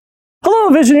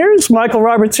Hello, Visionaries. Michael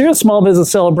Roberts here, Small Business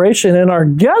Celebration. And our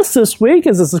guest this week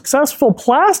is a successful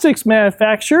plastics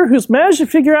manufacturer who's managed to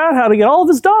figure out how to get all of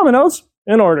his dominoes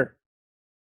in order.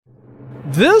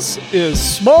 This is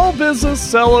Small Business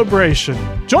Celebration.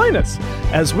 Join us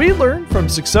as we learn from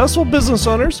successful business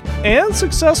owners and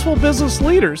successful business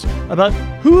leaders about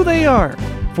who they are,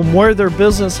 from where their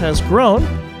business has grown,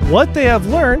 what they have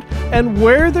learned, and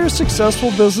where their successful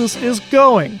business is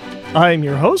going. I am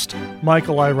your host,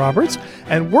 Michael I. Roberts,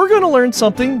 and we're going to learn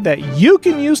something that you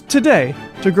can use today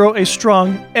to grow a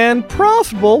strong and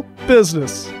profitable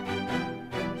business.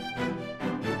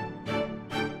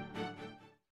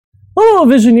 Hello,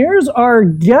 Visionaries. Our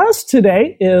guest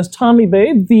today is Tommy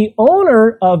Babe, the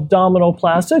owner of Domino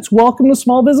Plastics. Welcome to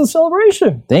Small Business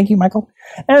Celebration. Thank you, Michael.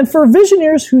 And for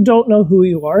Visionaries who don't know who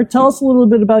you are, tell us a little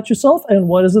bit about yourself and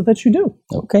what is it that you do?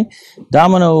 Okay.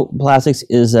 Domino Plastics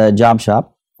is a job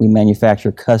shop. We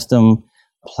manufacture custom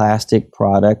plastic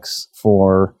products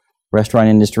for restaurant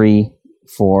industry,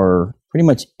 for pretty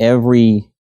much every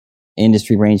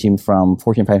industry ranging from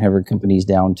Fortune 500 companies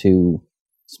down to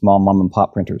small mom and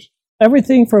pop printers.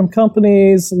 Everything from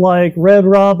companies like Red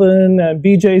Robin and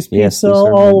BJ's Pizza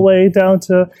all the way down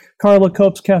to Carla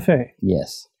Cope's Cafe.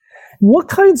 Yes. What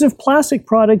kinds of plastic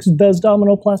products does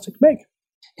Domino Plastics make?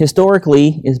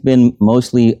 Historically, it's been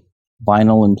mostly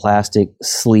vinyl and plastic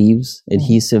sleeves,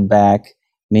 adhesive back,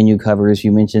 menu covers.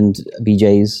 You mentioned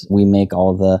BJ's. We make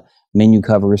all the menu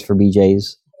covers for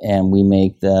BJ's, and we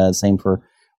make the same for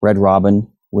Red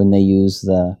Robin when they use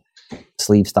the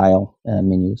sleeve style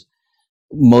menus.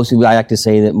 Mostly, I like to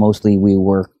say that mostly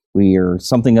we are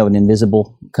something of an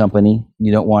invisible company.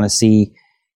 You don't want to see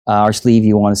our sleeve,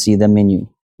 you want to see the menu.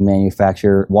 We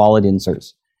manufacture wallet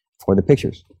inserts for the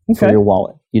pictures for your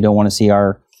wallet. You don't want to see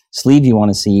our sleeve, you want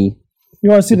to see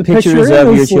the pictures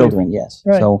of your sleeve. children, yes.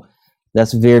 Right. So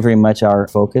that's very, very much our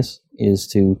focus, is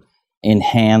to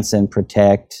enhance and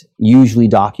protect, usually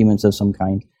documents of some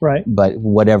kind. Right. But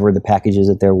whatever the packages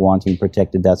that they're wanting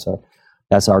protected, that's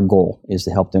our goal, is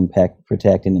to help them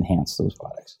protect and enhance those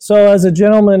products. So as a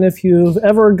gentleman, if you've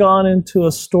ever gone into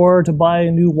a store to buy a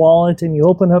new wallet and you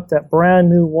open up that brand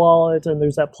new wallet and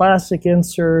there's that plastic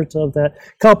insert of that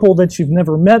couple that you've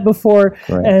never met before,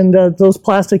 and those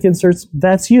plastic inserts,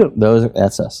 that's you.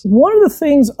 That's us. One of the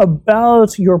things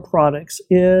about your products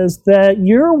is that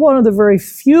you're one of the very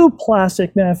few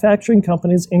plastic manufacturing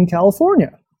companies in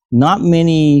California. Not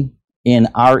many in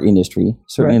our industry.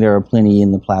 Certainly there are plenty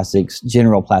in the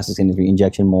general plastics industry,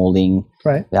 injection molding,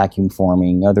 vacuum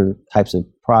forming, other types of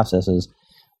processes.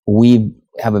 We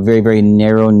have a very, very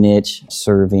narrow niche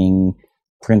serving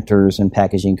printers and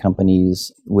packaging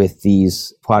companies with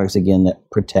these products, again,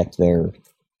 that protect their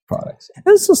products.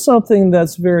 This is something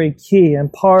that's very key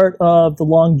and part of the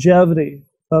longevity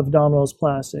of Domino's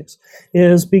Plastics,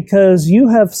 is because you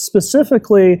have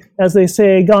specifically, as they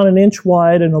say, gone an inch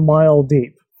wide and a mile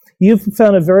deep. You've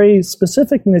found a very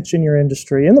specific niche in your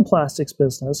industry, in the plastics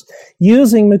business,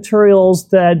 using materials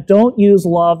that don't use a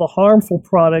lot of the harmful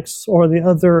products or the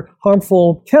other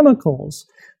harmful chemicals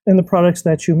in the products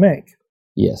that you make.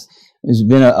 Yes. It's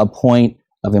been a point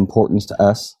of importance to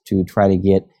us to try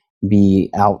to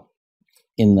be out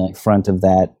in the front of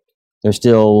that. There's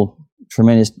still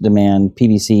tremendous demand.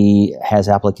 PVC has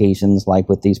applications like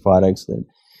with these products that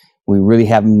we really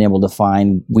haven't been able to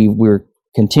find. We're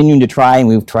continuing to try, and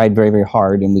we've tried very, very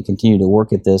hard, and we continue to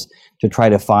work at this to try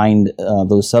to find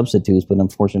those substitutes. But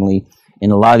unfortunately,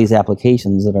 in a lot of these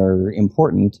applications that are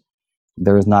important,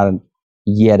 there is not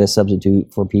yet a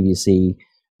substitute for PVC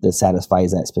that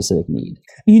satisfies that specific need.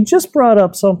 You just brought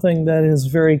up something that is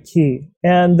very key,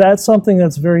 and that's something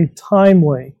that's very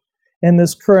timely in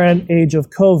this current age of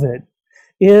COVID,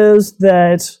 is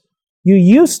that you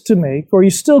used to make, or you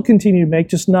still continue to make,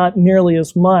 just not nearly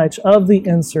as much of the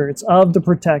inserts, of the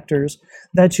protectors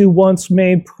that you once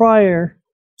made prior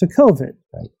to COVID.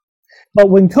 Right.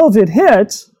 But when COVID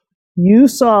hit, you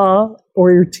saw,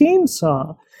 or your team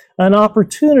saw, an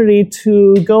opportunity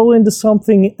to go into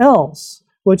something else,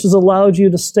 which has allowed you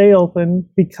to stay open,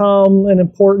 become an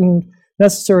important,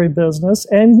 necessary business,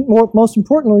 and most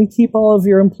importantly, keep all of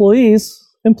your employees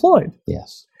employed.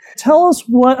 Yes. Tell us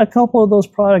what a couple of those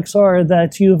products are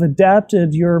that you've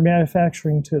adapted your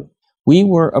manufacturing to. We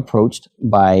were approached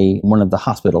by one of the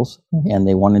hospitals, and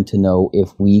they wanted to know if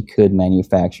we could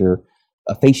manufacture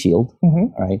a face shield.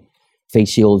 Right? Face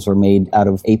shields are made out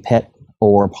of APET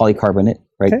or polycarbonate,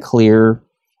 right? Okay. Clear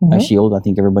shield. I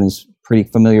think everybody's pretty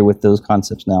familiar with those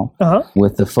concepts now,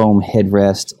 with the foam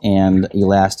headrest and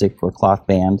elastic or cloth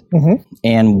band.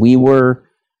 And we were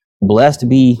blessed to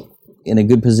be in a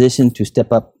good position to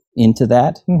step up into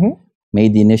that.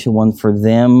 made the initial one for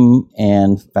them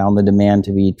and found the demand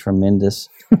to be tremendous.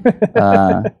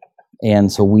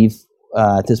 And so we've,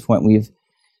 at this point,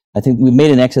 I think we've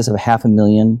made in excess of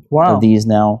 500,000 of these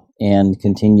now, and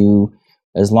continue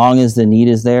as long as the need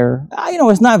is there.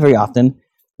 It's not very often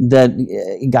that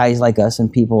guys like us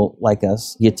and people like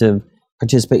us get to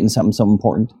participate in something so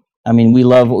important. I mean, we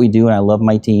love what we do, and I love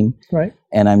my team. Right.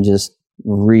 And I'm just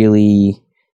really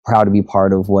proud to be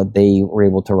part of what they were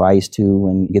able to rise to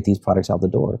and get these products out the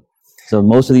door. So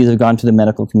most of these have gone to the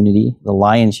medical community. The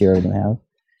lion's share of them have.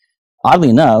 Oddly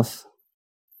enough,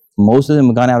 most of them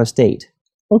have gone out of state.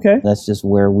 Okay. That's just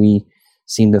where we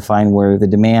seem to find where the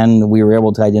demand, we were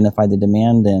able to identify the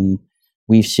demand, and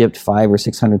we've shipped 500,000 or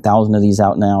 600,000 of these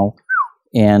out now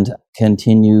and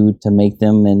continue to make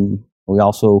them. And we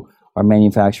also are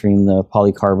manufacturing the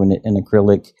polycarbonate and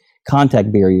acrylic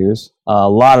contact barriers. A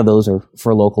lot of those are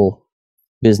for local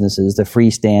businesses. The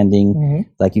freestanding,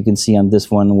 like you can see on this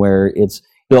one, where it's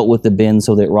built with the bin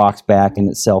so that it rocks back and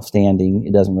it's self-standing.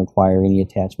 It doesn't require any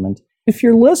attachment. If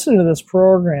you're listening to this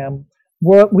program,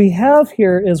 what we have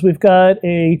here is we've got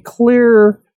a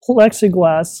clear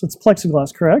plexiglass. It's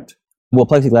plexiglass, correct? Well,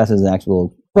 plexiglass is an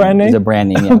actual brand name. Is a brand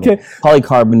name. Yeah. Okay.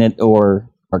 Polycarbonate or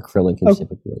acrylic is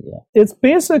typically, yeah. It's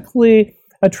basically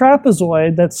a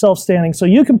trapezoid that's self-standing. So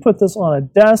you can put this on a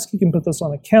desk, you can put this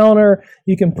on a counter,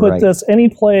 you can put this any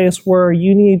place where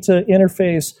you need to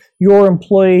interface your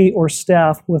employee or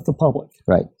staff with the public.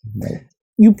 Right.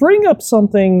 You bring up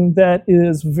something that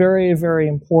is very, very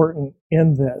important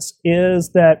in this,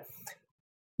 is that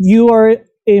you are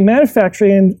a manufacturer,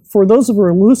 and for those of you who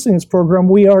are listening to this program,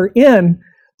 we are in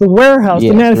the warehouse,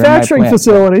 the manufacturing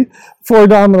facility for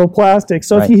Domino Plastics.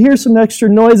 So if you hear some extra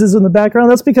noises in the background,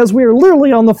 that's because we are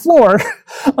literally on the floor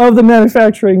of the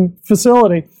manufacturing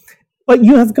facility. But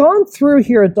you have gone through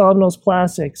here at Domino's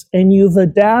Plastics, and you've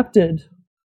adapted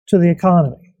to the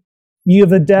economy.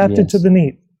 You've adapted to the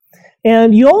need.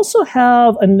 And you also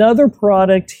have another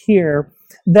product here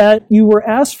that you were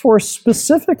asked for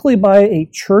specifically by a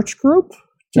church group.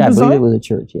 I believe it was a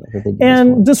church,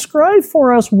 And describe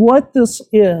for us what this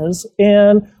is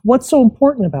and what's so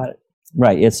important about it.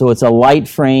 Right. So it's a light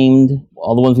framed,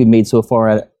 all the ones we've made so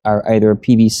far are either a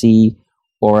PVC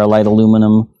or a light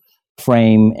aluminum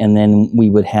frame. And then we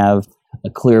would have a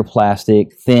clear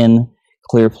plastic, thin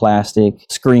clear plastic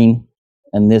screen.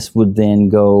 And this would then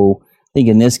go, I think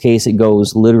in this case, it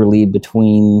goes literally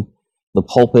between the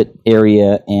pulpit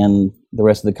area and the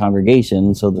rest of the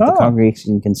congregation so that the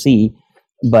congregation can see,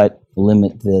 but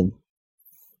limit the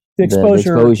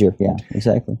exposure. Yeah,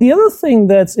 exactly. The other thing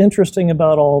that's interesting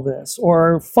about all this,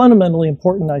 or fundamentally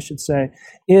important, I should say,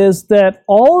 is that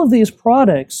all of these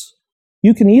products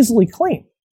you can easily clean.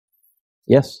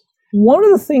 Yes. One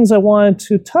of the things I wanted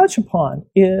to touch upon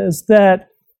is that,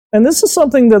 and this is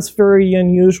something that's very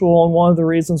unusual, and one of the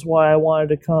reasons why I wanted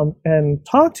to come and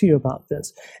talk to you about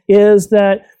this, is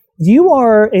that you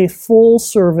are a full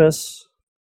service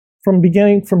from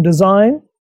design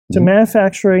to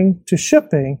manufacturing to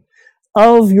shipping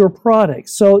of your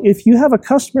products. So if you have a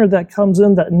customer that comes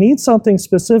in that needs something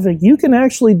specific, you can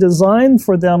actually design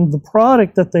for them the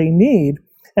product that they need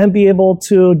and be able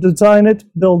to design it,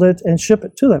 build it, and ship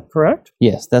it to them, correct?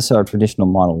 Yes, that's our traditional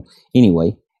model.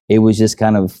 Anyway, it was just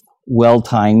kind of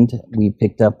well-timed. We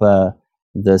picked up the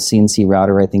CNC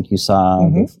router. I think you saw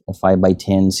the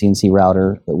 5x10 CNC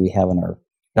router that we have in our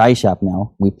die shop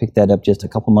now. We picked that up just a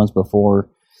couple months before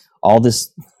all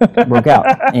this broke out.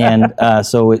 And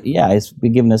it's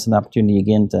been giving us an opportunity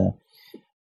again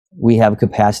we have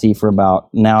capacity for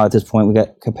now at this point, we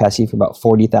got capacity for about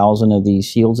 40,000 of these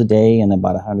shields a day and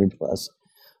about 100 plus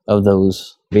of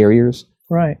those barriers.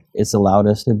 Right. It's allowed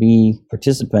us to be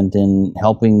participant in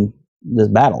helping this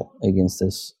battle against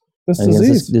this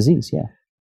disease. Yeah.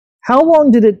 How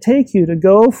long did it take you to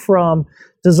go from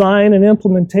design and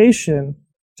implementation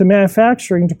to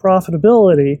manufacturing to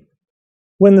profitability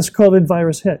when this COVID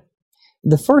virus hit?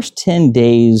 The first 10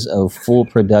 days of full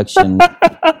production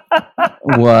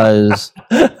was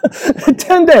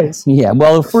 10 days. Yeah,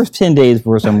 well, the first 10 days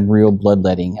were some real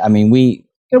bloodletting. I mean,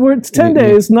 it's 10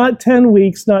 days, not 10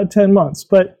 weeks, not 10 months,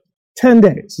 but 10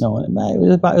 days. No, it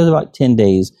was about 10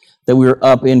 days that we were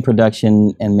up in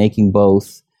production and making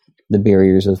both the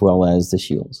barriers as well as the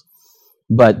shields.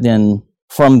 But then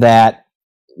from that,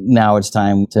 now it's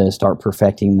time to start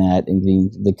perfecting that and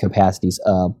getting the capacities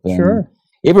up. And sure.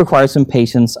 It requires some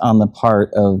patience on the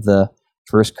part of the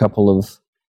first couple of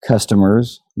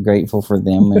customers. Grateful for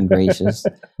them and gracious.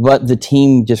 But the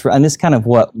team and this is kind of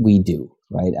what we do,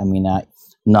 right? I mean,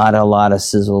 not a lot of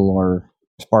sizzle or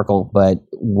sparkle, but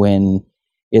when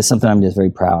it's something I'm just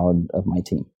very proud of my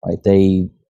team, right?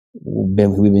 They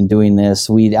we've been doing this.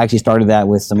 We actually started that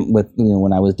with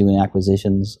when I was doing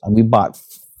acquisitions. We bought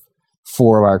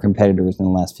 4 of our competitors in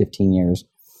the last 15 years.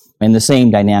 And the same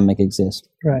dynamic exists.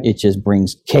 Right. It just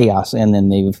brings chaos, and then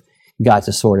they've got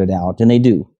to sort it out, and they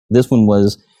do. This one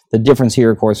was, the difference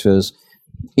here, of course, was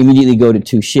immediately go to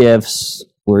 2 shifts.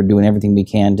 We're doing everything we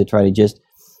can to try to just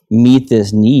meet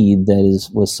this need that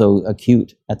was so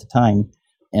acute at the time,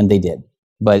 and they did,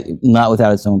 but not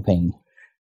without its own pain.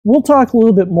 We'll talk a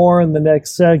little bit more in the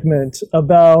next segment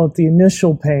about the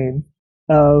initial pain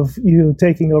of you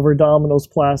taking over Domino's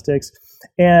Plastics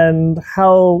and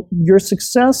how your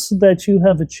success that you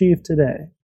have achieved today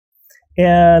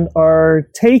and are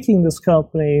taking this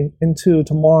company into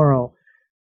tomorrow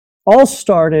all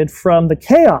started from the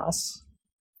chaos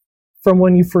from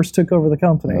when you first took over the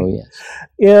company. Oh, yes.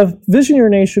 If Visioneer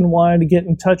Nation wanted to get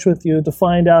in touch with you to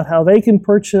find out how they can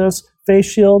purchase face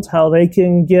shields, how they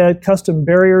can get custom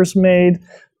barriers made,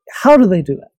 how do they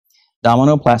do that?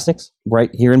 Domino Plastics, right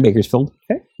here in Bakersfield.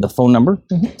 Okay. The phone number,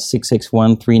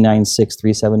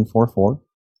 661-396-3744.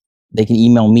 They can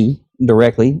email me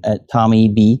directly at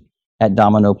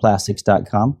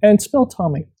tommyb@dominoplastics.com. And spell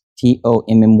Tommy.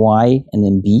 Tommy, and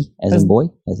then B as in boy,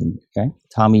 okay.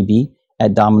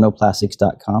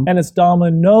 tommyb@dominoplastics.com. And it's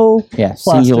Domino Yeah,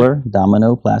 Plastic. singular,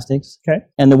 Domino Plastics. Okay.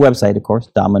 And the website, of course,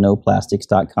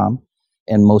 dominoplastics.com.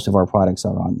 And most of our products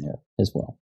are on there as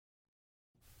well.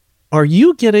 Are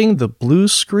you getting the blue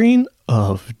screen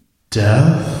of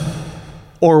death?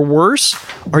 Or worse,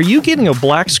 are you getting a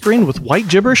black screen with white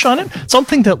gibberish on it?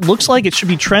 Something that looks like it should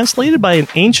be translated by an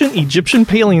ancient Egyptian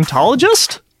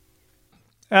paleontologist?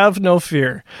 Have no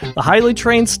fear. The highly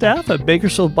trained staff at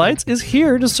Bakersfield Bytes is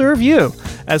here to serve you.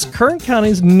 As Kern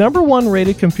County's #1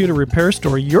 rated computer repair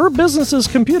store, your business's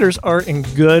computers are in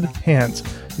good hands.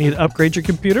 Need to upgrade your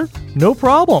computer? No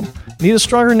problem. Need a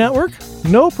stronger network?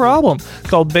 No problem.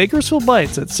 Call Bakersfield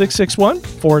Bytes at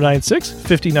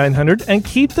 661-496-5900 and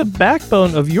keep the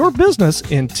backbone of your business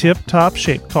in tip-top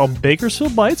shape. Call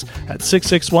Bakersfield Bytes at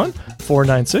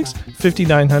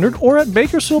 661-496-5900 or at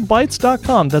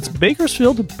bakersfieldbytes.com. That's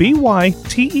Bakersfield, BYTES.com.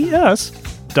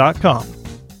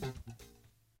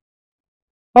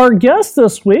 Our guest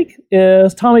this week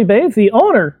is Tommy Bay, the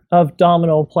owner of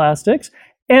Domino Plastics.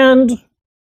 And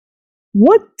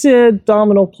what did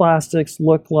Domino Plastics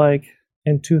look like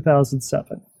in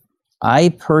 2007? I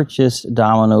purchased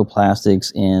Domino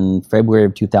Plastics in February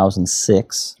of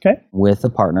 2006 with a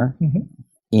partner. Mhm.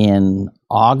 In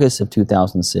August of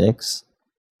 2006,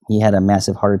 he had a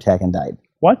massive heart attack and died.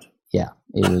 What? Yeah,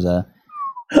 it was a...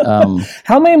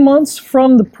 How many months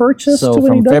from the purchase so to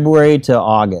when he from died? February to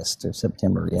August or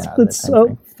September, yeah. That's that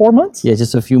timeframe. 4 months? Yeah,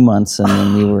 just a few months,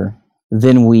 and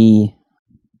then we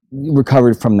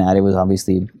recovered from that. It was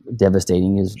obviously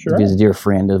devastating. He was a dear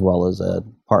friend as well as a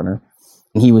partner.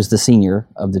 And he was the senior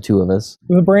of the two of us.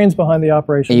 The brains behind the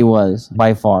operation. He was,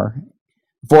 by far.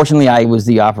 Fortunately, I was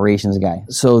the operations guy.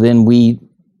 So then we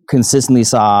consistently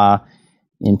saw,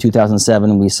 in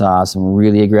 2007, we saw some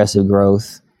really aggressive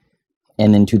growth.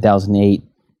 And in 2008,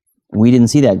 we didn't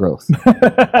see that growth.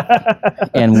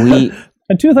 And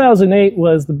And 2008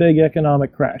 was the big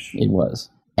economic crash. It was.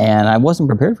 And I wasn't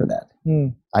prepared for that.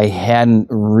 I hadn't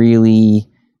really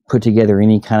put together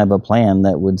any kind of a plan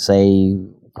that would say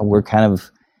we're kind of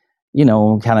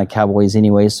cowboys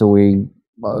anyway, so we're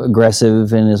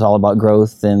aggressive and it's all about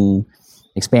growth and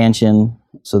expansion.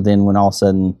 So then when all of a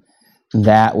sudden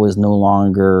that was no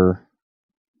longer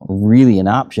really an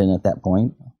option at that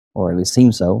point, or at least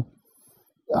seemed so,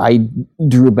 I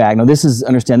drew back. Now this is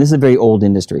a very old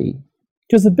industry.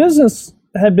 Because the business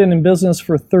had been in business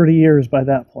for 30 years by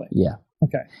that point. Yeah.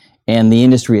 Okay. And the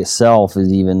industry itself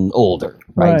is even older,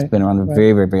 right? It's been around a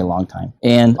very, very, very long time.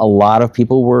 And a lot of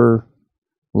people were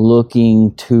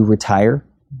looking to retire.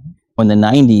 In the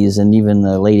 90s and even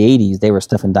the late 80s, they were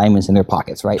stuffing diamonds in their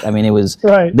pockets, right? I mean, it was,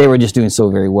 they were just doing so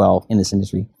very well in this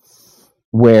industry.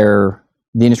 Where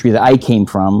the industry that I came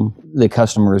from, the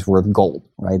customers were gold,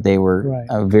 right? They were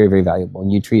very, very valuable,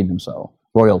 and you treated them so.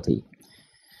 Royalty.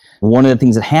 One of the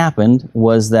things that happened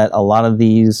was that a lot of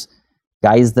these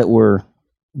guys they were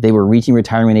reaching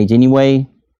retirement age anyway,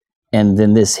 and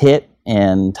then this hit,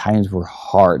 and times were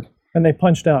hard. And they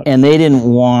punched out. And they didn't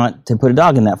want to put a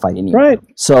dog in that fight anymore. Right.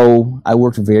 So I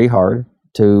worked very hard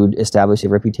to establish a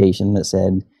reputation that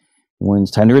said, when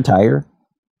it's time to retire,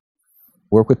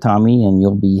 work with Tommy and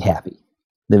you'll be happy.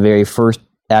 The very first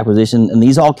acquisition, and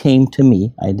these all came to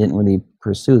me. I didn't really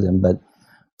pursue them, but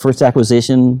first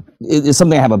acquisition is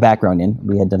something I have a background in.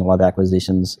 We had done a lot of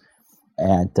acquisitions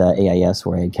at AIS,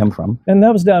 where I had come from. And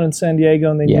that was down in San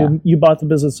Diego, and then you bought the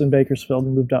business in Bakersfield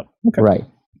and moved up. Okay. Right.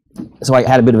 So I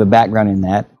had a bit of a background in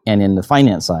that and in the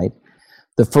finance side.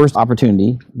 The first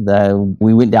opportunity that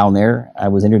we went down there, I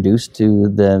was introduced to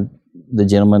the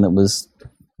gentleman that was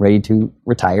ready to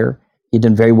retire. He'd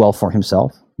done very well for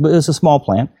himself, but it was a small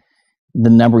plant. The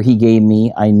number he gave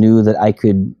me, I knew that I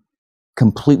could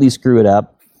completely screw it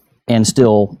up and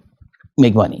still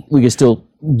make money. We could still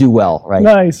do well, right?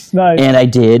 Nice. And I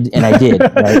did.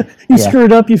 Right? You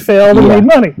screwed up, you failed, and made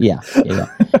money. Yeah.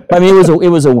 I mean, it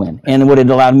was a win. And what it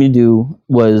allowed me to do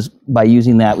was, by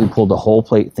using that, we pulled the whole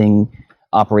plate thing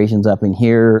operations up in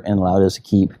here and allowed us to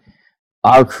keep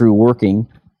our crew working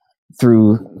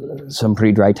through some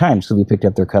pretty dry times. So we picked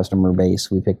up their customer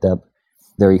base, we picked up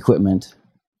their equipment,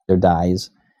 their dies.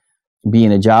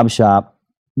 Being a job shop,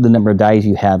 the number of dies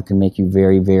you have can make you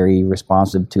very, very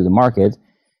responsive to the market,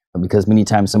 because many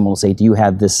times someone will say, do you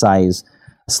have this size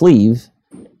sleeve?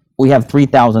 We have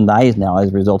 3,000 dies now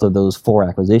as a result of those 4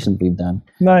 acquisitions we've done.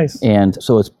 Nice. And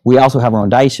so we also have our own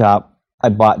die shop. I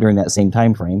bought during that same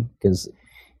time frame because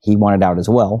he wanted out as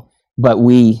well. But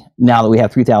now that we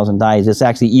have 3,000 dies, it's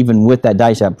actually, even with that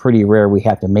die shop, pretty rare we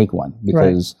have to make one,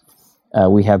 because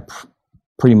we have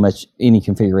pretty much any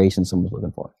configuration someone's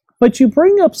looking for. But you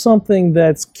bring up something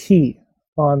that's key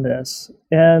on this,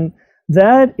 and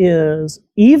that is,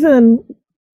 even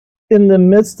in the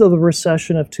midst of the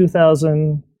recession of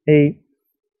 2008,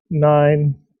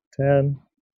 9, 10,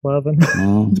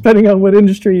 11, depending on what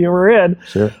industry you were in,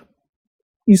 sure,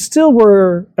 you still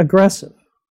were aggressive.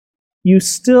 You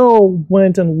still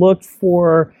went and looked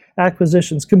for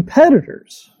acquisitions,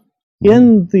 competitors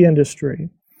in the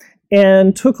industry,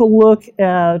 and took a look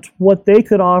at what they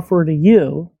could offer to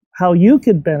you, how you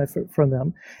could benefit from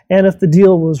them. And if the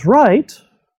deal was right,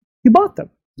 you bought them.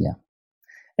 Yeah.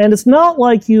 And it's not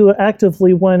like you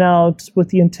actively went out with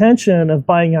the intention of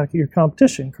buying out your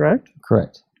competition, correct?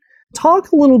 Correct.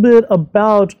 Talk a little bit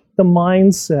about the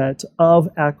mindset of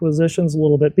acquisitions a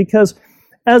little bit, because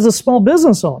as a small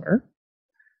business owner,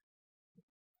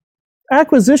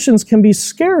 acquisitions can be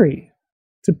scary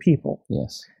to people.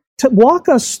 Yes. To walk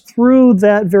us through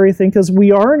that very thing, because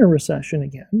we are in a recession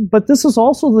again, but this is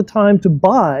also the time to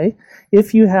buy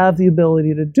if you have the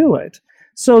ability to do it.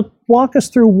 So walk us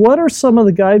through, what are some of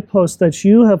the guideposts that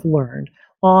you have learned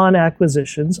on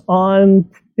acquisitions, on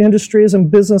industries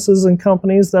and businesses and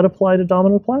companies that apply to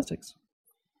Domino Plastics?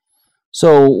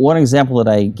 So one example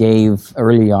that I gave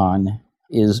early on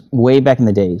is, way back in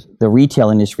the days, the retail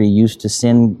industry used to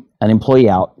send an employee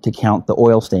out to count the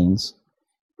oil stains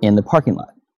in the parking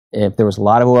lot. If there was a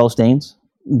lot of oil stains,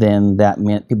 then that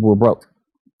meant people were broke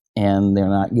and they're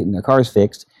not getting their cars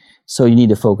fixed. So you need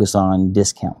to focus on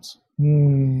discounts.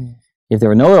 If there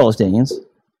are no oil stains,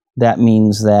 that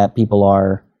means that people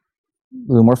are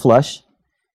a little more flush,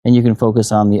 and you can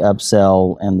focus on the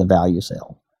upsell and the value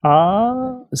sale.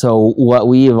 So what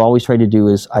we have always tried to do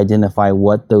is identify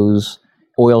what those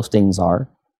oil stains are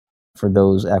for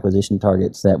those acquisition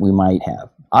targets that we might have.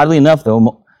 Oddly enough,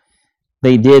 though,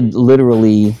 they did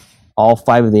literally all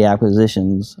 5 of the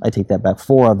acquisitions. I take that back.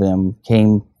 4 of them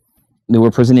they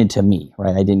were presented to me,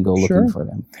 right? I didn't go looking for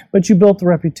them. But you built the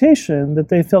reputation that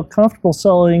they felt comfortable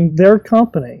selling their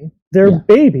company, their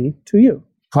baby, to you.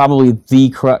 Probably the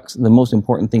crux, the most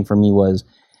important thing for me was,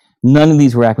 none of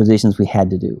these were acquisitions we had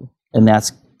to do. And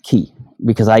that's key,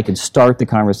 because I could start the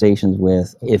conversations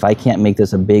with, if I can't make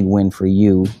this a big win for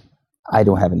you, I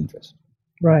don't have an interest.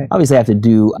 Right. Obviously,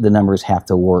 the numbers have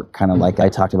to work, kind of like I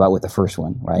talked about with the first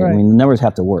one, right? I mean, the numbers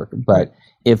have to work. But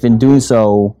if in doing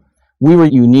so, we were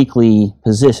uniquely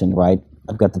positioned, right?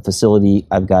 I've got the facility,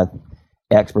 I've got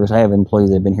experts, I have employees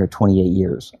that have been here 28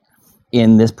 years.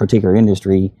 In this particular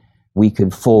industry, we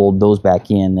could fold those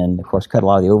back in and, of course, cut a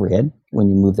lot of the overhead. When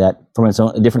you move that from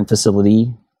a different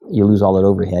facility, you lose all that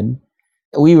overhead.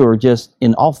 We were just,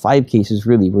 in all 5 cases,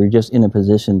 really, we were just in a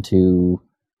position to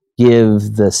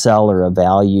give the seller a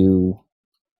value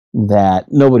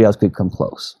that nobody else could come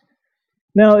close.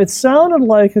 Now, it sounded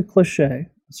like a cliche,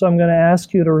 so I'm going to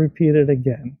ask you to repeat it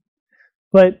again.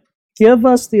 But give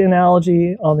us the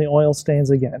analogy on the oil stains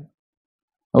again.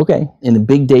 Okay. In the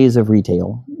big days of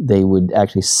retail, they would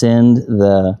actually send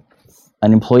an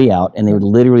employee out, and they would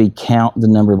literally count the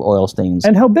number of oil stains.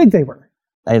 And how big they were.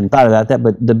 I hadn't thought about that,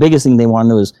 but the biggest thing they want to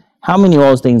know is, how many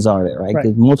oil stains are there, right?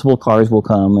 Because multiple cars will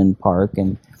come and park,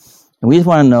 and we just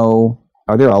want to know,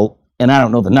 and I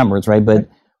don't know the numbers, right? But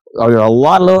are there a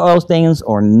lot of oil stains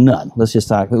or none? Let's just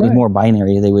talk. If it was more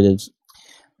binary, they would have,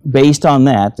 based on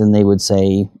that, then they would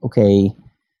say, okay,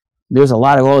 there's a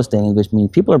lot of oil stains, which means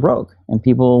people are broke. And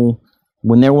people,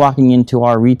 when they're walking into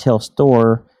our retail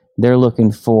store, they're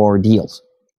looking for deals.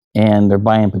 And they're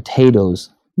buying potatoes.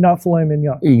 Not filet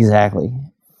mignon. Exactly.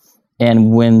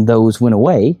 And when those went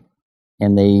away,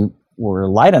 and they were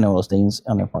light on oil stains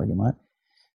on their parking lot,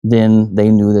 then they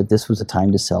knew that this was a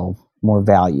time to sell more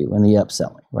value and the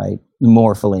upselling, right?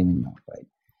 More filet mignon, right?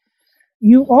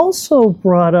 You also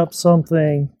brought up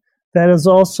something that is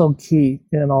also key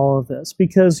in all of this,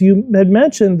 because you had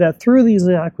mentioned that through these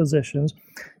acquisitions,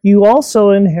 you also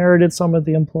inherited some of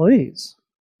the employees.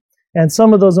 And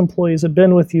some of those employees have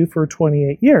been with you for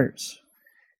 28 years,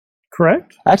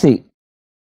 correct? Actually,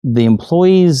 the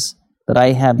employees that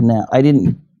I have now, I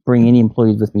didn't bring any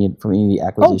employees with me from any of the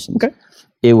acquisitions. Oh, okay.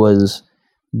 It was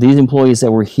these employees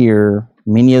that were here.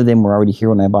 Many of them were already here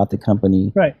when I bought the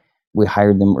company. Right. We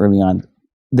hired them early on.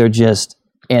 They're just,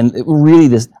 and really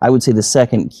this, I would say the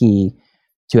second key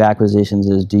to acquisitions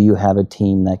is, do you have a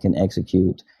team that can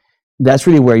execute? That's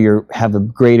really where you have a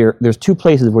greater, there's two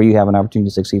places where you have an opportunity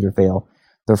to succeed or fail.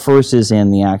 The first is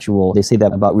in the actual, they say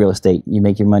that about real estate, you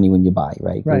make your money when you buy,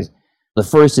 right? Right. The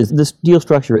first is this deal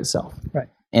structure itself. Right.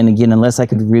 And again, unless I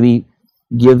could really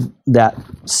give that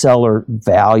seller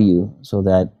value so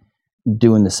that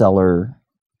doing the seller,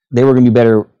 they were going to be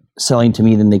better selling to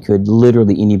me than they could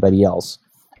literally anybody else,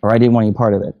 or I didn't want any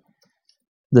part of it.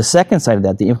 The second side of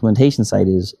that, the implementation side,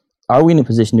 is, are we in a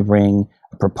position to bring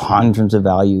a preponderance of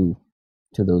value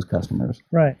to those customers?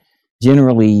 Right.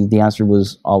 Generally, the answer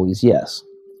was always yes.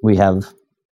 We have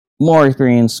more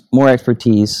experience, more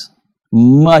expertise,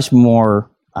 much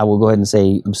more, I will go ahead and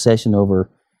say, obsession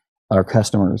over our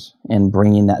customers and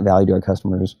bringing that value to our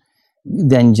customers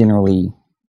than generally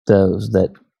those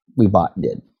that we bought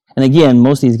did. And again,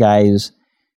 most of these guys,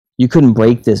 you couldn't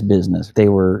break this business. They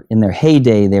were, in their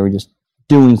heyday, they were just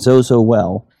doing so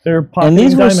well. They're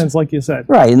pocketing diamonds, like you said.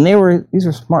 Right, and these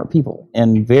are smart people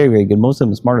and very, very good. Most of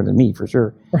them smarter than me, for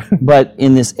sure. But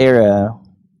in this era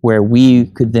where we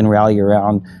could then rally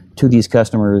around to these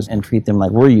customers and treat them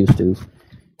like we're used to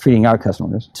treating our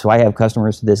customers. So I have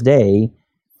customers to this day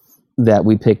that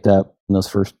we picked up in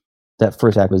that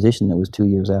first acquisition that was 2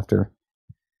 years after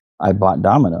I bought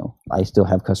Domino. I still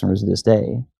have customers to this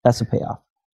day. That's a payoff.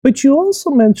 But you also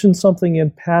mentioned something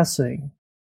in passing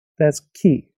that's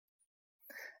key.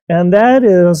 And that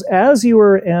is, as you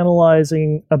were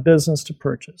analyzing a business to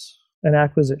purchase, an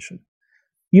acquisition,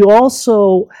 you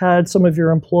also had some of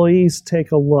your employees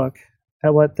take a look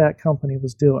at what that company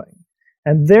was doing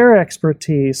and their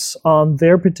expertise on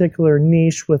their particular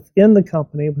niche within the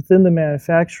company, within the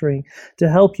manufacturing, to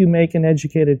help you make an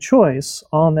educated choice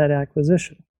on that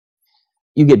acquisition.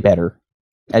 You get better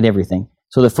at everything.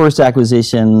 So the first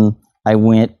acquisition,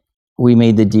 we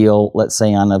made the deal, let's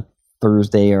say on a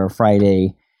Thursday or a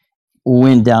Friday,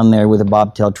 went down there with a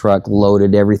bobtail truck,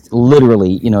 loaded everything,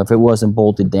 literally, if it wasn't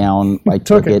bolted down, I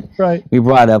took it. Right. We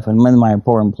brought it up, and my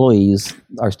poor employees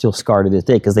are still scarred to this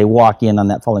day because they walk in on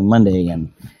that following Monday,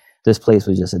 and this place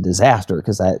was just a disaster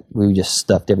because we just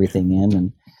stuffed everything in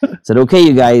and said, okay,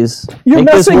 you guys, you're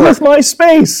messing with my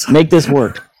space. Make this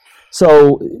work.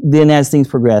 So then as things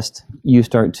progressed, you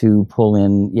start to pull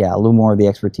in, a little more of the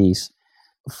expertise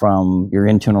from your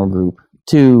internal group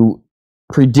to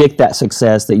predict that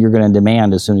success that you're going to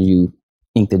demand as soon as you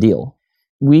ink the deal.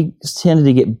 We tended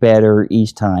to get better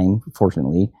each time,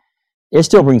 fortunately. It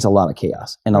still brings a lot of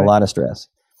chaos and a lot of stress,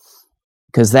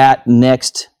 because that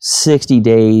next 60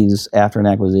 days after an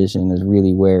acquisition is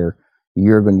really where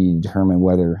you're going to determine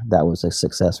whether that was a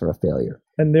success or a failure.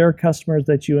 And their customers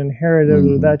that you inherited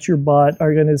or that you bought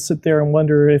are going to sit there and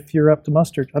wonder if you're up to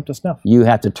mustard, up to snuff. You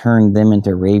have to turn them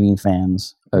into raving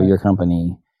fans of your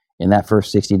company in that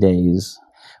first 60 days,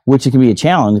 which can be a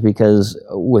challenge because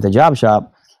with a job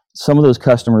shop, some of those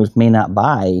customers may not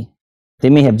buy. They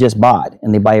may have just bought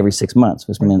and they buy every 6 months,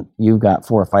 which meant you've got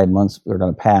 4 or 5 months that are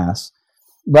going to pass.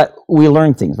 But we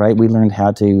learned things, right? We learned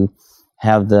how to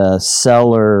have the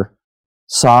seller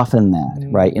soften that,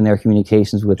 right, in their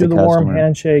communications with the customer. Do the warm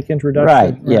handshake introduction.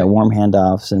 Right, yeah, warm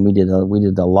handoffs, and we did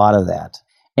a lot of that.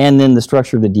 And then the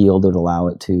structure of the deal that would allow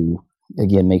it to,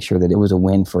 again, make sure that it was a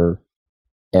win for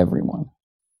everyone.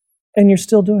 And you're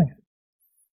still doing it.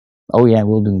 Oh, yeah,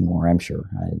 we'll do more, I'm sure.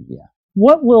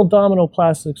 What will Domino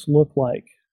Plastics look like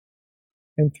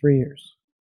in 3 years?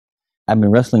 I've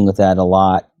been wrestling with that a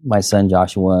lot. My son,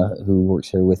 Joshua, who works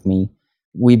here with me,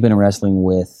 we've been wrestling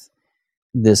with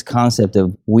this concept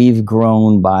of we've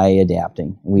grown by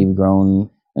adapting. We've grown,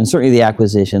 and certainly the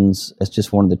acquisitions, it's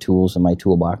just one of the tools in my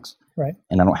toolbox. Right.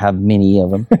 And I don't have many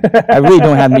of them. I really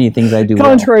don't have many things I do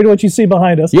Contrary to what you see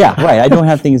behind us. Yeah, right. I don't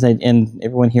have things, and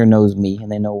everyone here knows me, and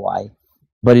they know why.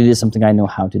 But it is something I know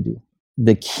how to do.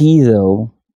 The key,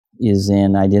 though, is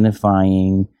in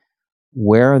identifying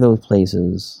where are those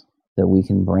places that we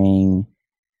can bring,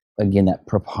 again, that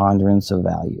preponderance of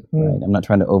value. Right? I'm not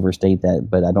trying to overstate that,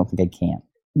 but I don't think I can.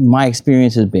 my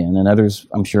experience has been, and others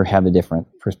I'm sure have a different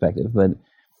perspective, but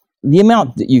the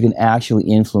amount that you can actually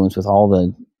influence with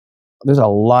there's a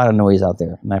lot of noise out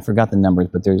there, and I forgot the numbers,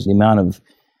 but there's the amount of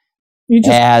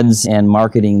ads and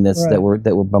marketing that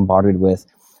we're bombarded with.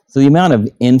 So the amount of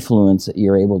influence that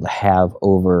you're able to have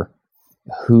over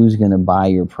who's going to buy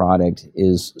your product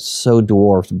is so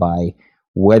dwarfed by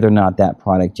whether or not that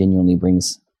product genuinely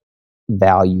brings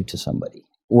value to somebody.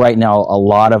 Right now, a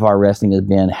lot of our wrestling has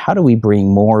been, how do we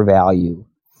bring more value?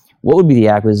 What would be the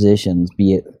acquisitions,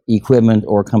 be it equipment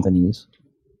or companies?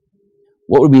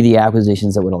 What would be the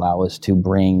acquisitions that would allow us to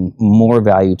bring more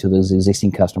value to those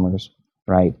existing customers,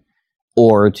 right?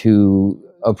 Or to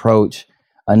approach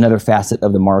another facet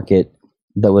of the market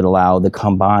that would allow the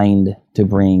combined to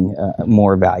bring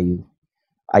more value.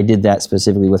 I did that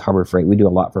specifically with Harbor Freight. We do a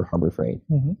lot for Harbor Freight.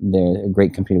 Mm-hmm. They're a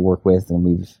great company to work with, and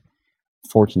we've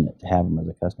fortunate to have them as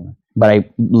a customer. But I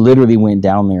literally went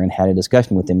down there and had a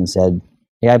discussion with them and said,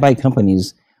 hey, I buy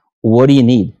companies. What do you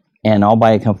need? And I'll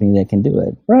buy a company that can do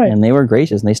it. Right. And they were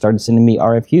gracious, and they started sending me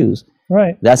RFQs.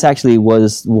 Right. That's actually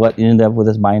was what ended up with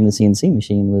us buying the CNC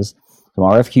machine, was some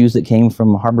RFQs that came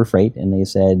from Harbor Freight, and they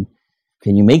said,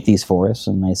 can you make these for us?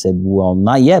 And I said, well,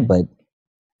 not yet, but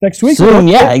next week. Soon,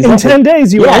 yeah, exactly. In 10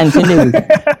 days, you will. Yeah, in 10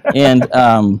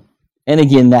 days. And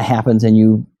again, that happens, and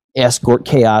you escort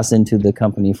chaos into the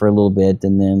company for a little bit,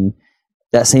 and then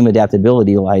that same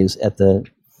adaptability lies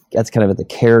that's kind of at the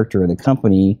character of the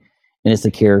company, and it's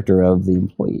the character of the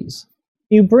employees.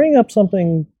 You bring up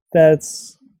something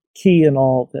that's key in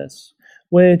all of this,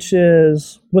 which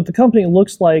is what the company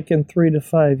looks like in 3 to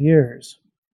 5 years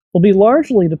will be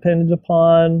largely dependent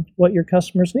upon what your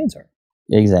customers' needs are.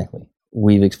 Exactly.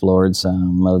 We've explored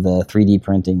some of the 3D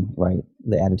printing, right?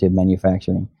 The additive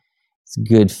manufacturing. It's a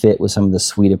good fit with some of the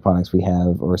suite of products we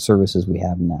have or services we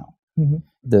have now. Mm-hmm.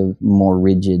 The more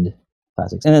rigid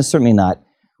plastics. And it's certainly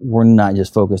we're not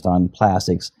just focused on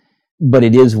plastics, but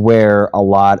it is where a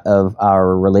lot of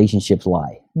our relationships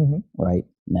lie right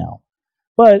now.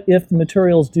 But if the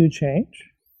materials do change,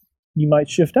 you might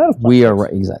shift out of plastics. We are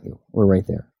right, exactly. We're right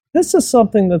there. This is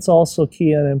something that's also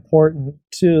key and important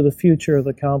to the future of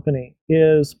the company,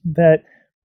 is that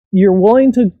you're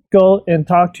willing to go and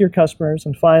talk to your customers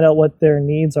and find out what their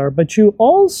needs are, but you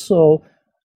also,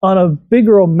 on a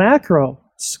bigger macro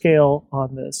scale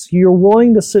on this, you're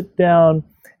willing to sit down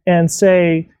and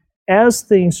say, as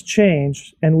things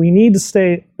change and we need to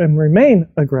stay and remain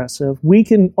aggressive, we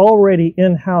can already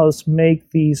in-house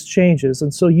make these changes.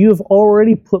 And so you've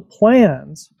already put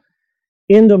plans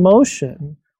into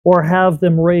motion or have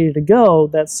them ready to go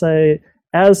that say,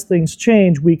 as things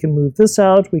change, we can move this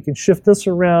out, we can shift this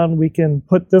around, we can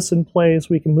put this in place,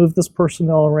 we can move this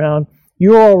personnel around.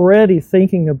 You're already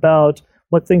thinking about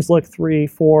what things look 3,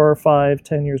 4, 5,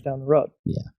 10 years down the road.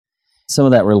 Yeah. Some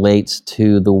of that relates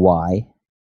to the why.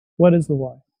 What is the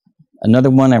why? Another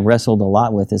one I wrestled a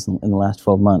lot with is in the last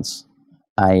 12 months.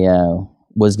 I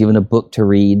was given a book to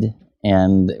read,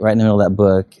 and right in the middle of that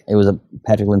book, it was a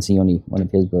Patrick Lencioni, one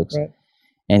of his books. Right.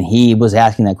 And he was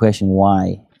asking that question,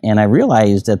 why? And I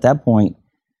realized at that point,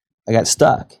 I got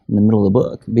stuck in the middle of the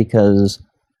book, because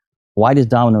why does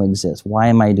Domino exist? Why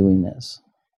am I doing this?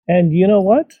 And you know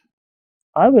what?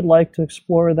 I would like to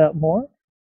explore that more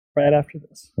right after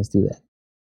this. Let's do that.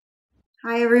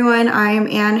 Hi, everyone. I am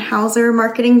Ann Hauser,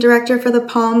 Marketing Director for the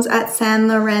Palms at San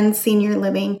Lorenzo Senior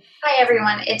Living. Hi,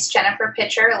 everyone. It's Jennifer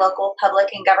Pitcher, local public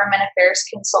and government affairs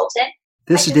consultant.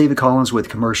 This is David Collins with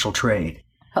Commercial Trade.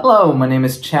 Hello, my name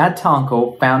is Chad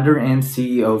Tonko, founder and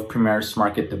CEO of Primaris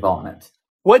Market Development.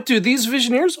 What do these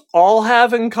Visioneers all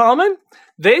have in common?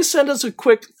 They send us a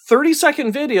quick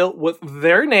 30-second video with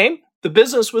their name, the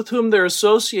business with whom they're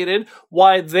associated,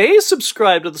 why they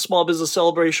subscribe to the Small Business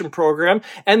Celebration program,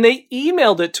 and they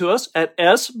emailed it to us at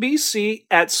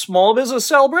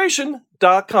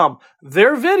sbc@smallbusinesscelebration.com.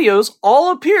 Their videos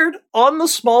all appeared on the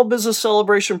Small Business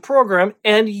Celebration program,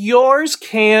 and yours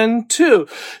can too.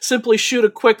 Simply shoot a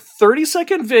quick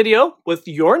 30-second video with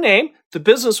your name, the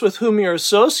business with whom you're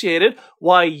associated,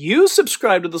 why you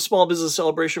subscribe to the Small Business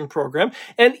Celebration program,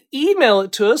 and email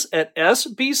it to us at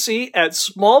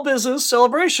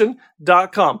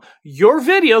sbc@smallbusinesscelebration.com. Your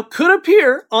video could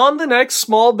appear on the next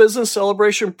Small Business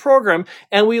Celebration program,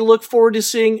 and we look forward to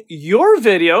seeing your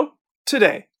video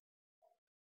today.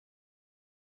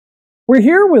 We're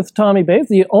here with Tommy Bates,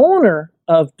 the owner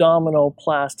of Domino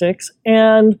Plastics,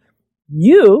 and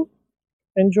you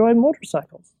enjoy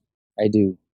motorcycles. I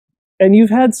do. And you've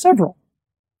had several.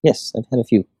 Yes, I've had a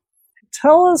few.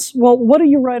 Tell us, well, what are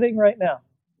you riding right now?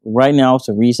 Right now, it's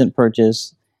a recent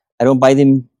purchase. I don't buy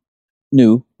them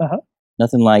new. Uh-huh.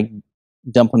 Nothing like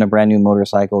dumping a brand new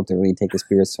motorcycle to really take the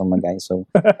spirits from a guy. So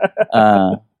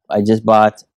I just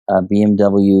bought a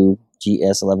BMW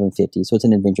GS 1150. So it's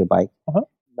an adventure bike.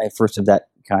 My first of that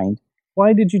kind.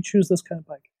 Why did you choose this kind of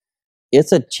bike?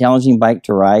 It's a challenging bike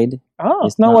to ride.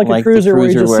 It's not like a cruiser where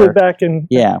you just sit back and...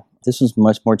 Yeah, this was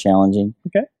much more challenging.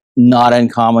 Okay. Not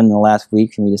uncommon in the last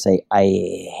week for me to say, I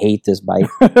hate this bike.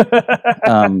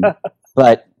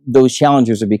 But those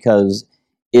challenges are because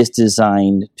it's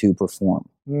designed to perform.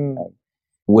 Right?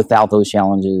 Without those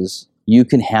challenges, you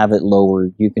can have it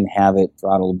lowered, you can have it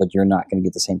throttled, but you're not going to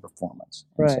get the same performance.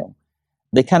 Right. So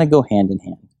they kind of go hand in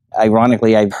hand.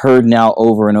 Ironically, I've heard now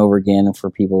over and over again for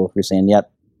people who are saying,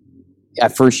 yep,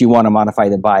 at first you want to modify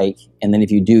the bike, and then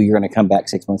if you do, you're going to come back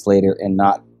 6 months later and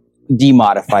not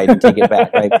demodify it and take it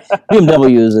back. Right?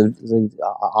 BMW is an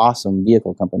awesome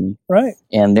vehicle company. Right.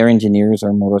 And their engineers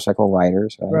are motorcycle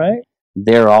riders. Right. Right.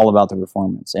 They're all about the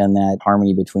performance and that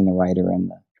harmony between the rider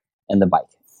and the bike.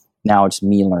 Now it's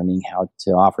me learning how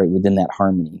to operate within that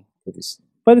harmony.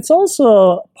 But it's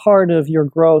also part of your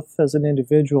growth as an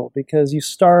individual because you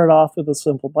started off with a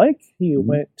simple bike. You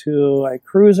went to a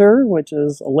cruiser, which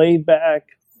is a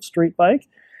laid-back street bike.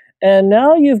 And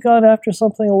now you've gone after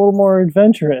something a little more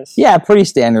adventurous. Yeah, pretty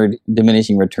standard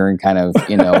diminishing return kind of,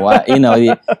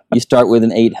 you start with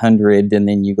an 800 and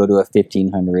then you go to a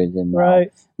 1500. And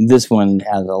right. This one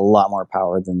has a lot more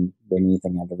power than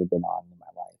anything I've ever been on in my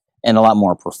life. And a lot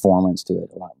more performance to it,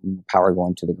 a lot more power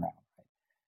going to the ground.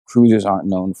 Cruisers aren't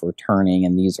known for turning,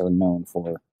 and these are known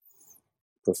for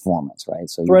performance, right?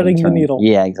 So threading the needle.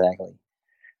 Yeah, exactly.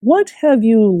 What have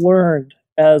you learned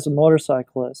as a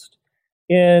motorcyclist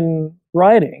in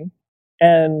riding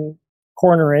and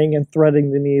cornering and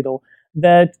threading the needle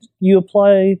that you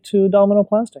apply to Domino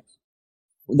Plastics?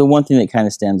 The one thing that kind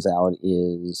of stands out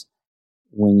is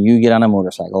when you get on a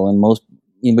motorcycle, and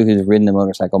anybody who's ridden a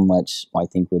motorcycle much, I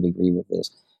think, would agree with this,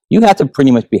 you have to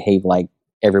pretty much behave like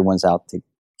everyone's out to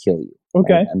kill you.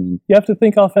 Okay. Right? I mean, you have to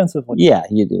think offensively. Yeah,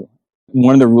 you do.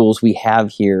 One of the rules we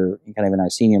have here, kind of in our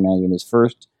senior management, is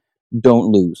first,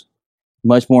 don't lose.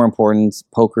 Much more important,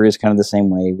 poker is kind of the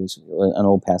same way, which is an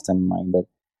old pastime of mine, but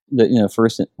the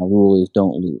first rule is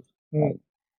don't lose. Right?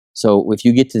 So if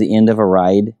you get to the end of a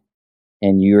ride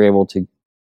and you're able to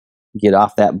get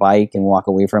off that bike and walk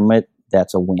away from it,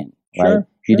 that's a win. Right?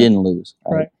 You didn't lose.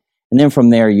 Right? And then from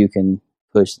there, you can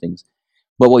push things.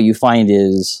 But what you find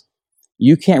is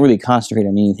you can't really concentrate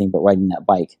on anything but riding that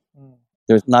bike.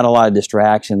 There's not a lot of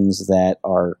distractions that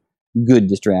are good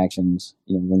distractions,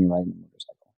 when you're riding a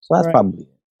motorcycle. So that's probably it.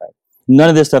 Right? None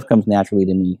of this stuff comes naturally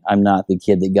to me. I'm not the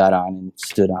kid that got on and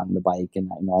stood on the bike, and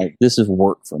this is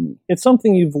work for me. It's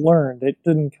something you've learned. It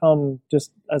didn't come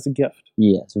just as a gift.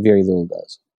 Yes, very little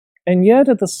does. And yet,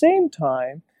 at the same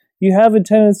time, you have a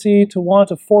tendency to want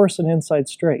to force an inside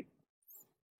straight.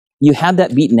 You had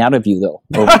that beaten out of you, though,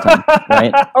 over time,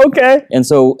 right? Okay. And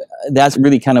so that's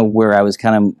really kind of where I was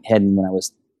kind of heading when I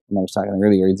was talking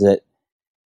earlier, is that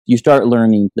you start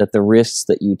learning that the risks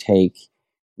that you take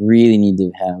really need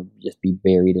to just be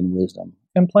buried in wisdom.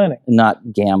 And planning.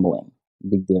 Not gambling.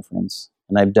 Big difference.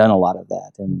 And I've done a lot of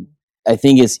that. And I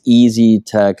think it's easy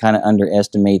to kind of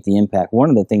underestimate the impact. One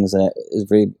of the things that is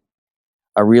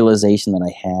a realization that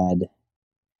I had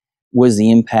was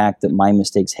the impact that my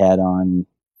mistakes had on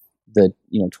the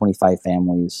 25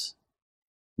 families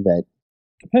that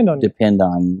depend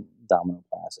on Domino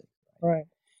Plastics. Right.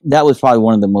 That was probably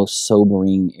one of the most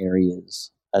sobering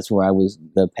areas. That's where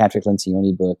the Patrick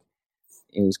Lencioni book,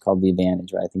 it was called The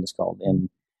Advantage, right? I think it's called. And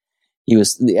he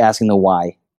was asking the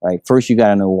why, right? First, you got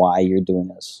to know why you're doing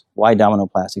this. Why Domino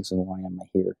Plastics and why am I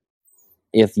here?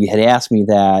 If you had asked me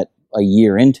that a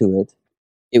year into it,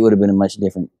 it would have been a much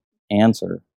different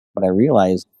answer. But I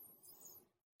realized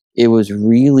it was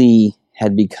really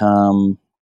had become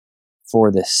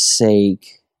almost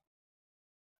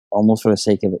for the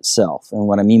sake of itself. And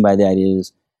what I mean by that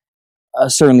is,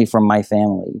 certainly from my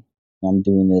family, I'm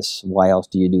doing this. Why else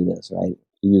do you do this, right?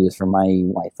 You do this for my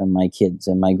wife and my kids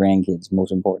and my grandkids,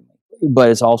 most importantly. But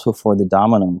it's also for the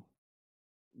Domino.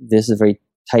 This is a very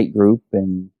tight group,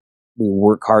 and we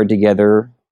work hard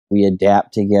together. We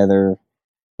adapt together.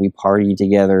 We party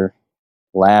together.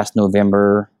 Last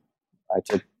November, I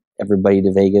took everybody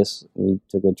to Vegas. We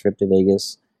took a trip to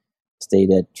Vegas,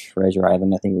 stayed at Treasure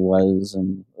Island, I think it was,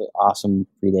 and awesome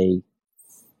 3-day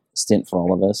stint for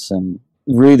all of us. And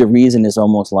really the reason is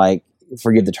almost like,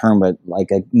 forget the term, but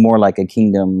more like a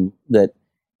kingdom that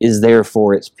is there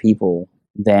for its people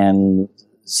than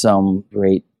some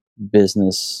great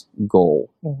business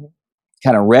goal. Mm-hmm.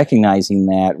 Kind of recognizing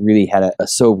that really had a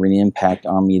sobering impact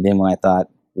on me then when I thought,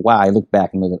 wow, I look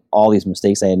back and look at all these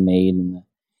mistakes I had made and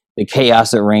the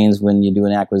chaos that reigns when you do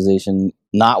an acquisition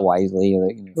not wisely, or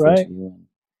Right.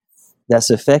 that's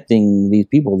affecting these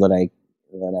people that I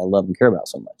love and care about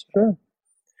so much. Sure.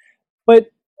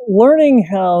 But learning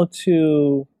how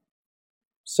to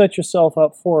set yourself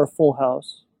up for a full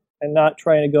house and not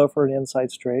trying to go for an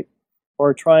inside straight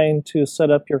or trying to set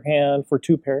up your hand for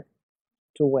 2-pair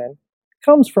to win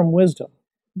comes from wisdom.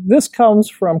 This comes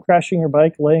from crashing your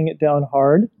bike, laying it down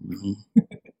hard. Mm-hmm.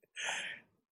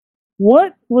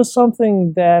 What was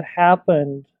something that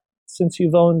happened since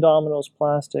you've owned Domino's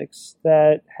Plastics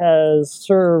that has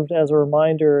served as a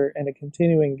reminder and a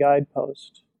continuing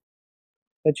guidepost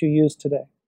that you use today?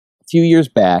 A few years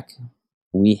back,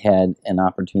 we had an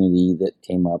opportunity that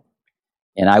came up,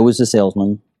 and I was a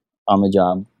salesman on the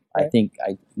job. Okay. I think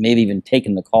I may have even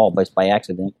taken the call by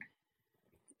accident.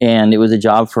 And it was a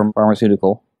job for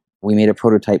pharmaceutical. We made a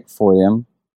prototype for them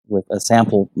with a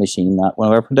sample machine, not one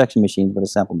of our production machines, but a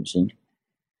sample machine.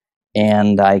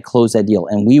 And I closed that deal.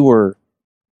 And we were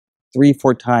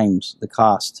 3-4 times the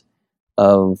cost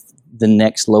of the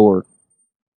next lower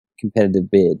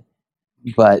competitive bid.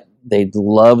 But they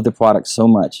loved the product so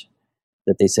much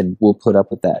that they said, we'll put up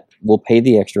with that. We'll pay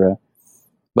the extra.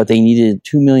 But they needed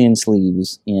 2 million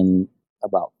sleeves in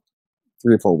about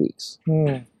 3 or 4 weeks.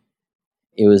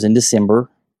 It was in December,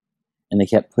 and they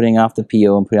kept putting off the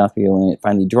PO and putting off the PO, and it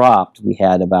finally dropped. We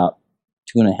had about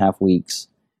 2.5 weeks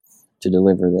to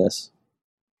deliver this.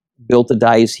 Built the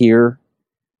dies here,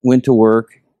 went to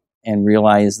work, and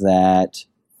realized that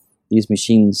these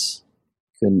machines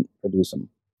couldn't produce them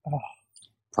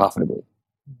profitably.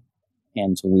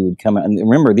 And so we would come out, and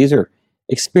remember, these are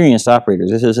experienced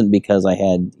operators. This isn't because I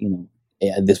had,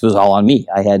 this was all on me.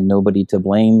 I had nobody to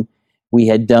blame. We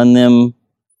had done them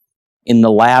in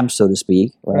the lab, so to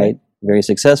speak, right? Very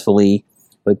successfully,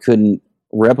 but couldn't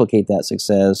replicate that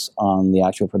success on the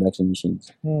actual production machines.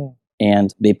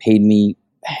 And they paid me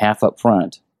half up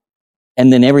front.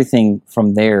 And then everything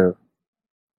from there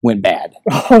went bad.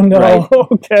 Oh, no. Right?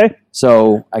 Okay.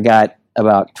 So I got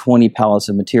about 20 pallets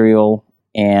of material,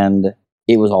 and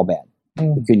it was all bad.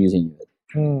 We couldn't use any of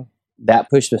it. That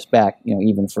pushed us back,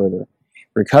 even further.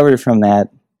 Recovered from that,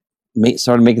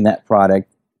 started making that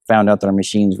product, found out that our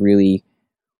machines really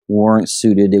weren't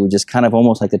suited. It was just kind of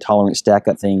almost like the tolerance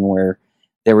stack-up thing where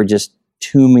there were just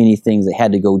too many things that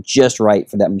had to go just right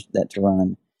for that to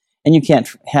run. And you can't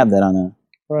have that on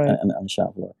a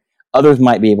shop floor. Others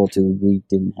might be able to. We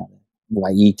didn't have it.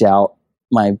 Well, I eked out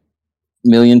my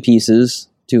 1,000,000 pieces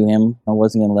to him. I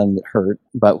wasn't going to let him get hurt,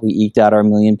 but we eked out our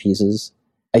 1,000,000 pieces.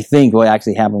 I think what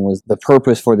actually happened was the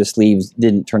purpose for the sleeves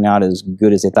didn't turn out as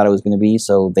good as they thought it was going to be,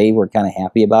 so they were kind of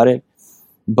happy about it.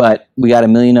 But we got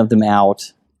 1,000,000 of them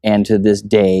out, and to this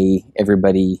day,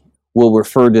 everybody will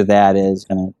refer to that as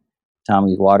kind of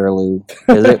Tommy's Waterloo.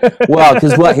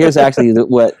 Here's actually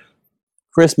what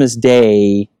Christmas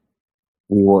Day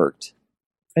we worked.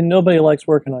 And nobody likes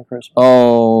working on Christmas.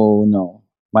 Oh, no.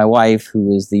 My wife,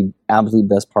 who is the absolute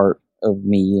best part of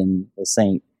me and the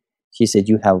saint, she said,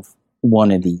 you have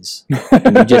one of these.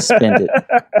 And you just spent it,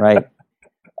 right?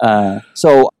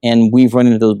 And we've run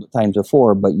into those times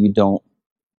before, but you don't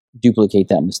duplicate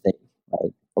that mistake,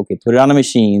 right? Okay, put it on a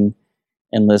machine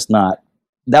and let's not.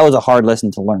 That was a hard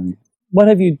lesson to learn. What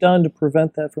have you done to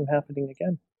prevent that from happening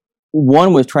again?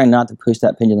 One was trying not to push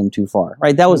that pendulum too far,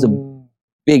 right? That was a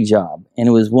big job. And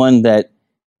it was one that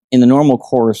in the normal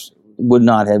course wouldn't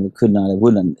have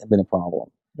been a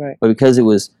problem. Right. But because it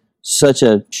was such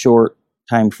a short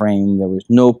time frame, there was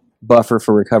no buffer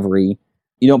for recovery.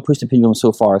 You don't push the pendulum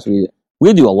so far. So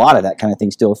we do a lot of that kind of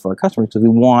thing still for our customers because we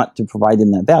want to provide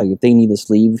them that value. If they need a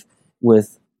sleeve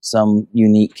with some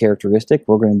unique characteristic,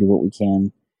 we're going to do what we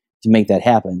can to make that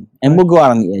happen. And we'll go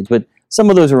out on the edge. But some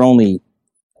of those are only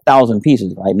 1,000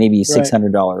 pieces, right? Maybe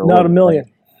 $600. Not 1,000,000. Right?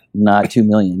 Not 2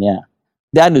 million, yeah.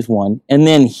 That is one. And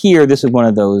then here, this is one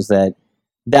of those that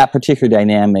particular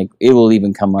dynamic, it will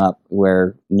even come up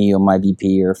where Neo, my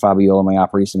VP, or Fabiola, my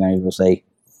operations manager, will say,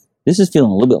 this is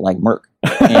feeling a little bit like Merck.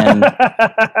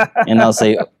 And I'll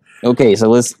say, okay, so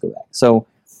let's go back. So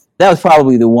that was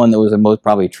probably the one that was the most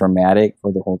probably traumatic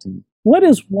for the whole team. What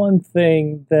is one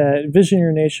thing that Vision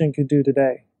Your Nation could do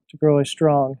today to grow a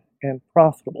strong and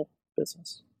profitable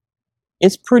business?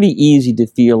 It's pretty easy to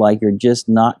feel like you're just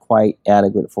not quite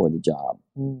adequate for the job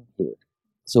here.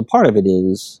 So part of it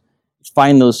is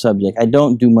find those subjects. I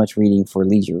don't do much reading for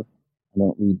leisure. I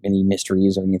don't read any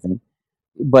mysteries or anything.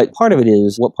 But part of it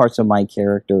is what parts of my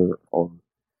character or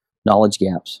knowledge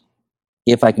gaps,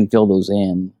 if I can fill those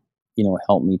in,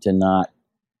 help me to not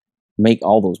make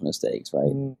all those mistakes,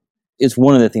 right? It's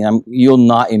one of the things, you'll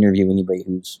not interview anybody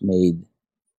who's made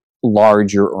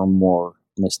larger or more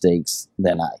mistakes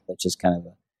than I. That's just kind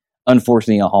of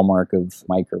unfortunately a hallmark of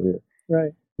my career.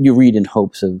 Right. You read in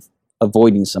hopes of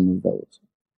avoiding some of those.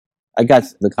 I got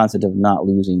the concept of not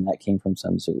losing that came from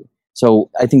Sun Tzu. So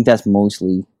I think that's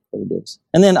mostly what it is.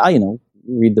 And then I,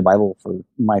 read the Bible for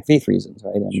my faith reasons,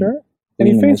 right? And sure. And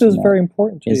your faith is very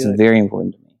important to you. It's very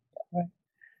important to me. Right.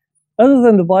 Other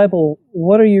than the Bible,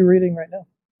 what are you reading right now?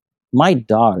 My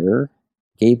daughter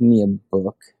gave me a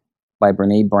book by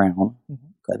Brene Brown.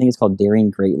 I think it's called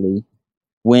Daring Greatly.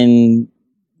 When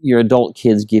your adult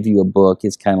kids give you a book,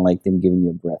 it's kind of like them giving you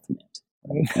a breath mint.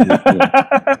 Right?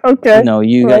 Okay.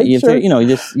 You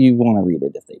want to read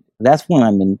it if they do. That's one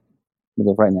I'm in the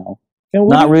middle of right now.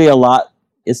 Not really a lot.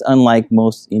 It's unlike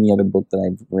most any other book that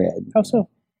I've read. How so?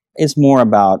 It's more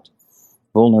about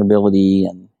vulnerability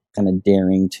and kind of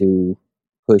daring to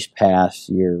push past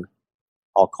your,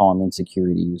 I'll call them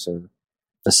insecurities or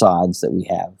facades that we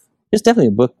have. It's definitely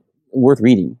a book worth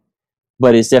reading,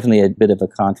 but it's definitely a bit of a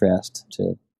contrast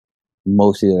to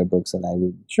most of the other books that I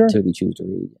would typically choose to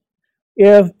read.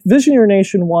 If Visioneer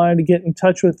Nation wanted to get in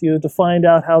touch with you to find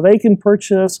out how they can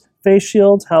purchase face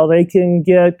shields, how they can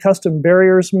get custom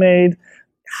barriers made,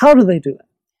 how do they do it?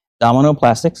 Domino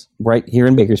Plastics, right here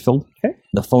in Bakersfield. Okay.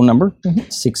 The phone number,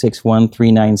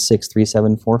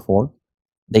 661-396-3744.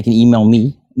 They can email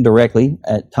me directly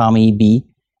at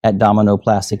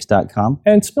tommyb@dominoplastics.com.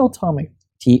 And spell Tommy.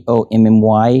 Tommy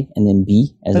and then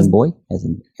B as in boy,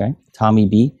 okay.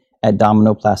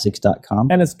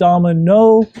 tommyb@dominoplastics.com. And it's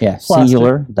Domino Plastic.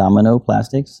 Singular, Domino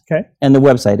Plastics. Okay. And the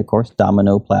website, of course,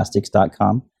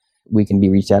 dominoplastics.com. We can be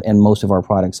reached out, and most of our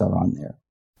products are on there.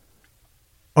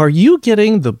 Are you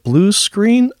getting the blue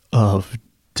screen of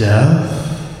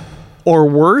death? Or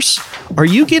worse, are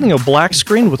you getting a black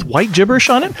screen with white gibberish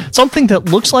on it? Something that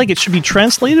looks like it should be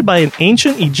translated by an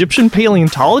ancient Egyptian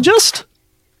paleontologist?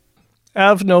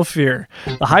 Have no fear.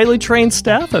 The highly trained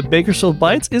staff at Bakersfield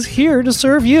Bytes is here to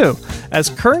serve you. As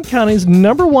Kern County's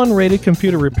 #1 rated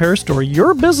computer repair store,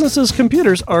 your business's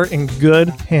computers are in good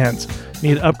hands.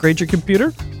 Need to upgrade your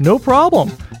computer? No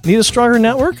problem. Need a stronger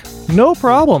network? No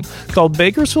problem. Call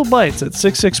Bakersfield Bytes at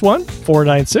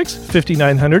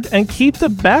 661-496-5900 and keep the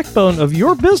backbone of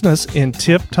your business in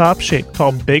tip-top shape.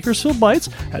 Call Bakersfield Bytes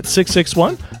at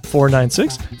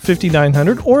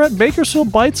 661-496-5900 or at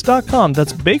bakersfieldbytes.com.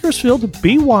 That's Bakersfield,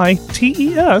 BYTES.com.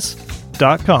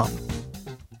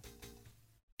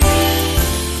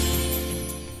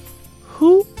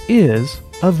 Who is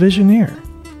a Visioneer?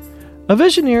 A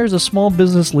Visioneer is a small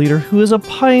business leader who is a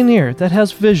pioneer that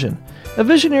has vision. A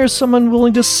Visioneer is someone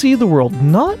willing to see the world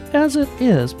not as it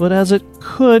is, but as it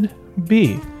could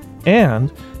be, and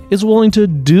is willing to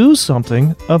do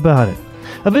something about it.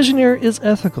 A Visioneer is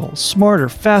ethical, smarter,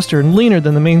 faster, and leaner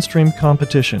than the mainstream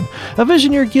competition. A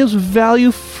Visioneer gives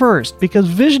value first because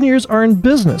Visioneers are in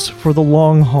business for the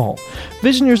long haul.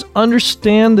 Visioneers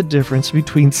understand the difference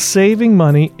between saving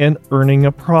money and earning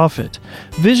a profit.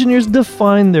 Visioneers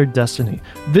define their destiny.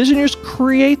 Visioneers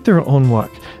create their own luck.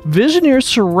 Visioneers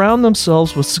surround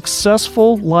themselves with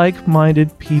successful,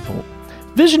 like-minded people.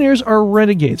 Visioneers are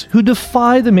renegades who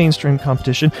defy the mainstream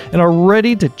competition and are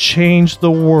ready to change the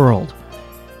world.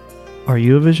 Are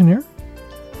you a Visioneer?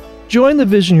 Join the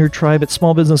Visioneer tribe at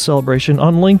Small Business Celebration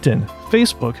on LinkedIn,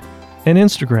 Facebook, and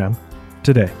Instagram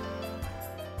today.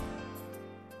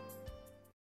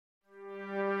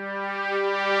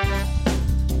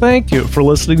 Thank you for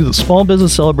listening to the Small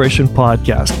Business Celebration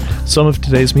podcast. Some of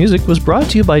today's music was brought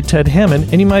to you by Ted Hammond,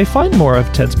 and you might find more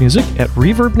of Ted's music at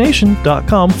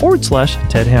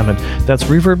reverbnation.com/Ted Hammond. That's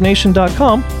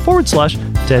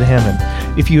reverbnation.com/Ted Hammond.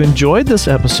 If you enjoyed this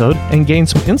episode and gained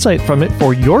some insight from it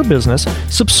for your business,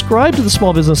 subscribe to the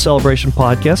Small Business Celebration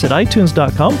podcast at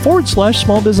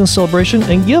itunes.com/Small Business Celebration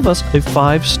and give us a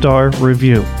 5-star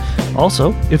review.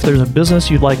 Also, if there's a business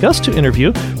you'd like us to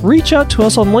interview, reach out to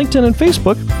us on LinkedIn and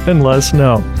Facebook and let us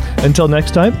know. Until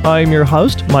next time, I'm your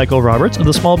host, Michael Roberts of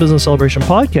the Small Business Celebration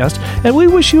podcast, and we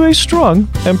wish you a strong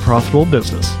and profitable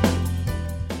business.